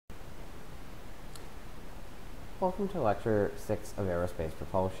Welcome to Lecture 6 of Aerospace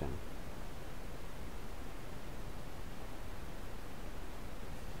Propulsion.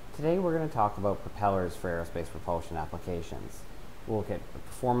 Today we're going to talk about propellers for aerospace propulsion applications. We'll look at a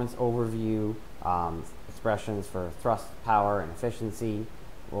performance overview, expressions for thrust, power, and efficiency.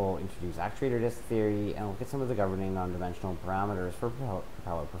 We'll introduce actuator disk theory, and look at some of the governing non-dimensional parameters for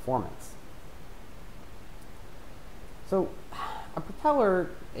propeller performance. So, a propeller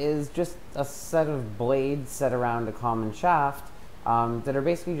is just a set of blades set around a common shaft that are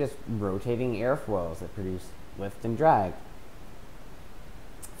basically just rotating airfoils that produce lift and drag.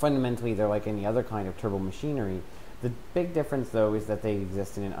 Fundamentally, they're like any other kind of turbo machinery. The big difference, though, is that they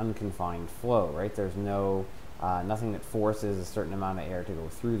exist in an unconfined flow, right? There's nothing that forces a certain amount of air to go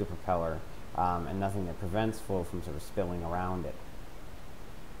through the propeller, and nothing that prevents flow from sort of spilling around it.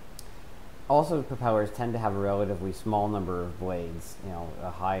 Also, propellers tend to have a relatively small number of blades. You know,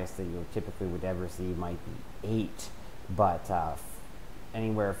 the highest that you typically would ever see might be 8, but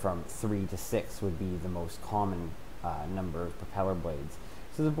anywhere from 3 to 6 would be the most common number of propeller blades.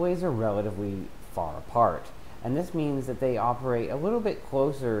 So the blades are relatively far apart, and this means that they operate a little bit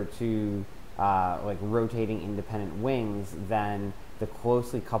closer to like rotating independent wings than the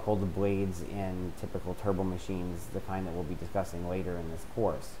closely coupled blades in typical turbo machines, the kind that we'll be discussing later in this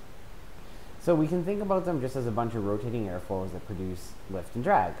course. So we can think about them just as a bunch of rotating airfoils that produce lift and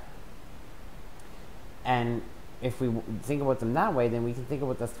drag. And if we think about them that way, then we can think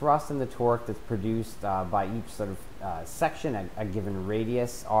about the thrust and the torque that's produced by each sort of section, a given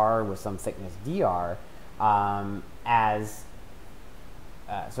radius r with some thickness dr, as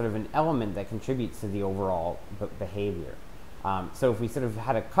sort of an element that contributes to the overall behavior. So if we sort of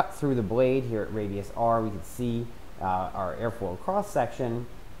had a cut through the blade here at radius r, we could see our airfoil cross section.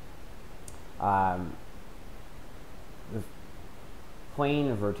 The plane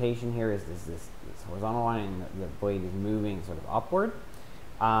of rotation here is this horizontal line, and the blade is moving sort of upward.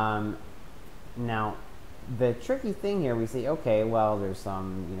 Now, the tricky thing here, we say, okay, well, there's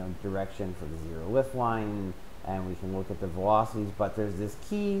some direction for the zero lift line, and we can look at the velocities, but there's this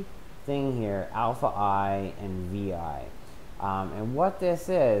key thing here, alpha I and VI. And what this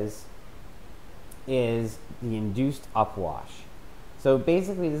is the induced upwash. So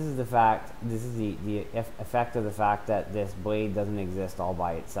basically, this is the effect of the fact that this blade doesn't exist all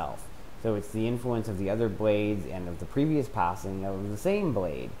by itself. So it's the influence of the other blades and of the previous passing of the same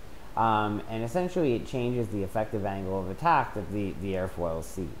blade. And essentially, it changes the effective angle of attack that the airfoils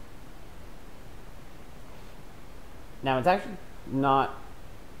see. Now, it's actually not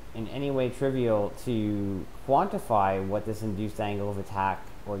in any way trivial to quantify what this induced angle of attack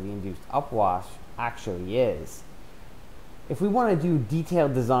or the induced upwash actually is. If we want to do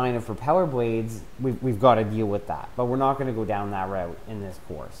detailed design of propeller blades, we've got to deal with that, but we're not going to go down that route in this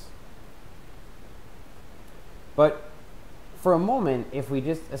course. But for a moment, if we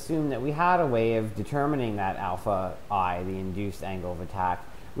just assume that we had a way of determining that alpha I, the induced angle of attack,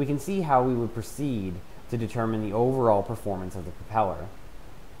 we can see how we would proceed to determine the overall performance of the propeller.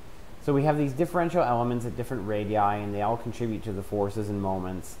 So we have these differential elements at different radii, and they all contribute to the forces and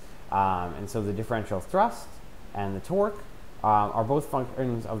moments. And so the differential thrust and the torque are both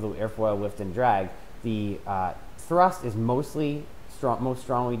functions of the airfoil lift and drag. The thrust is most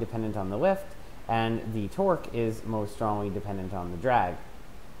strongly dependent on the lift, and the torque is most strongly dependent on the drag.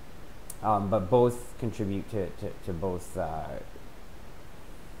 But both contribute to both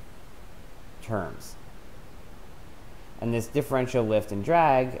terms. And this differential lift and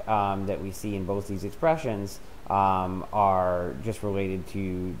drag that we see in both these expressions are just related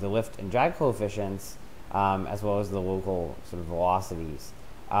to the lift and drag coefficients, as well as the local sort of velocities.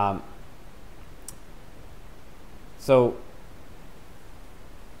 So,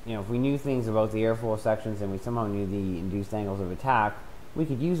 if we knew things about the airfoil sections and we somehow knew the induced angles of attack, we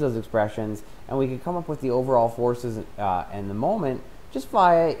could use those expressions and we could come up with the overall forces and the moment just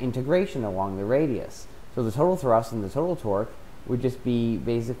via integration along the radius. So the total thrust and the total torque would just be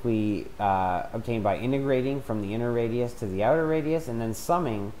basically obtained by integrating from the inner radius to the outer radius and then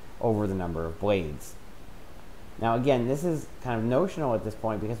summing over the number of blades. Now again, this is kind of notional at this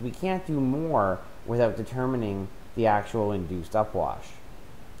point because we can't do more without determining the actual induced upwash.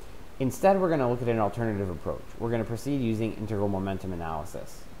 Instead, we're going to look at an alternative approach. We're going to proceed using integral momentum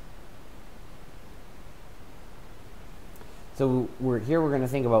analysis. So we're going to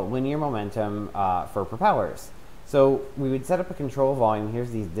think about linear momentum for propellers. So we would set up a control volume.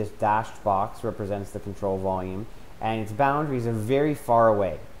 Here's this dashed box represents the control volume, and its boundaries are very far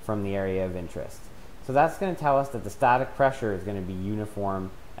away from the area of interest. So that's going to tell us that the static pressure is going to be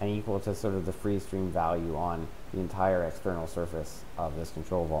uniform and equal to sort of the free stream value on the entire external surface of this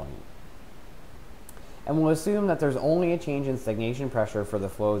control volume. And we'll assume that there's only a change in stagnation pressure for the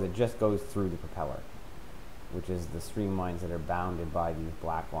flow that just goes through the propeller, which is the streamlines that are bounded by these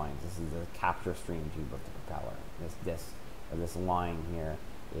black lines. This is the capture stream tube of the propeller. This disc, or this line here,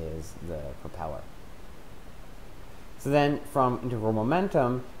 is the propeller. So then from integral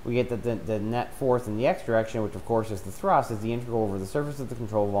momentum, we get that the net force in the x direction, which of course is the thrust, is the integral over the surface of the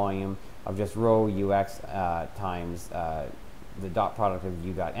control volume of just rho ux times the dot product of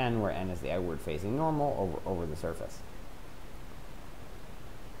u dot n, where n is the outward facing normal over the surface.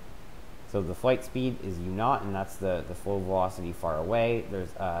 So the flight speed is u naught, and that's the flow velocity far away. There's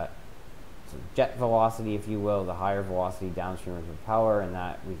jet velocity, if you will, the higher velocity downstream of the propeller, and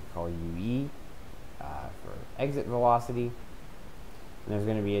that we call ue for exit velocity. And there's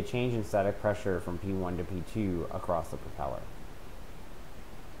going to be a change in static pressure from P1 to P2 across the propeller.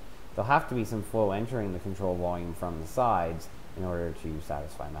 There'll have to be some flow entering the control volume from the sides in order to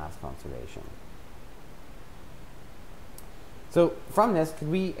satisfy mass conservation. So from this, could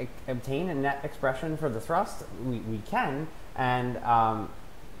we obtain a net expression for the thrust? We can, and I'd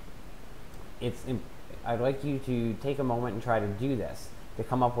like you to take a moment and try to do this, to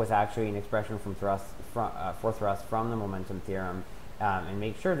come up with actually an expression for thrust from the momentum theorem, and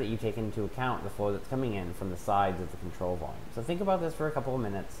make sure that you take into account the flow that's coming in from the sides of the control volume. So think about this for a couple of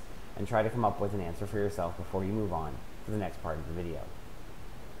minutes and try to come up with an answer for yourself before you move on to the next part of the video.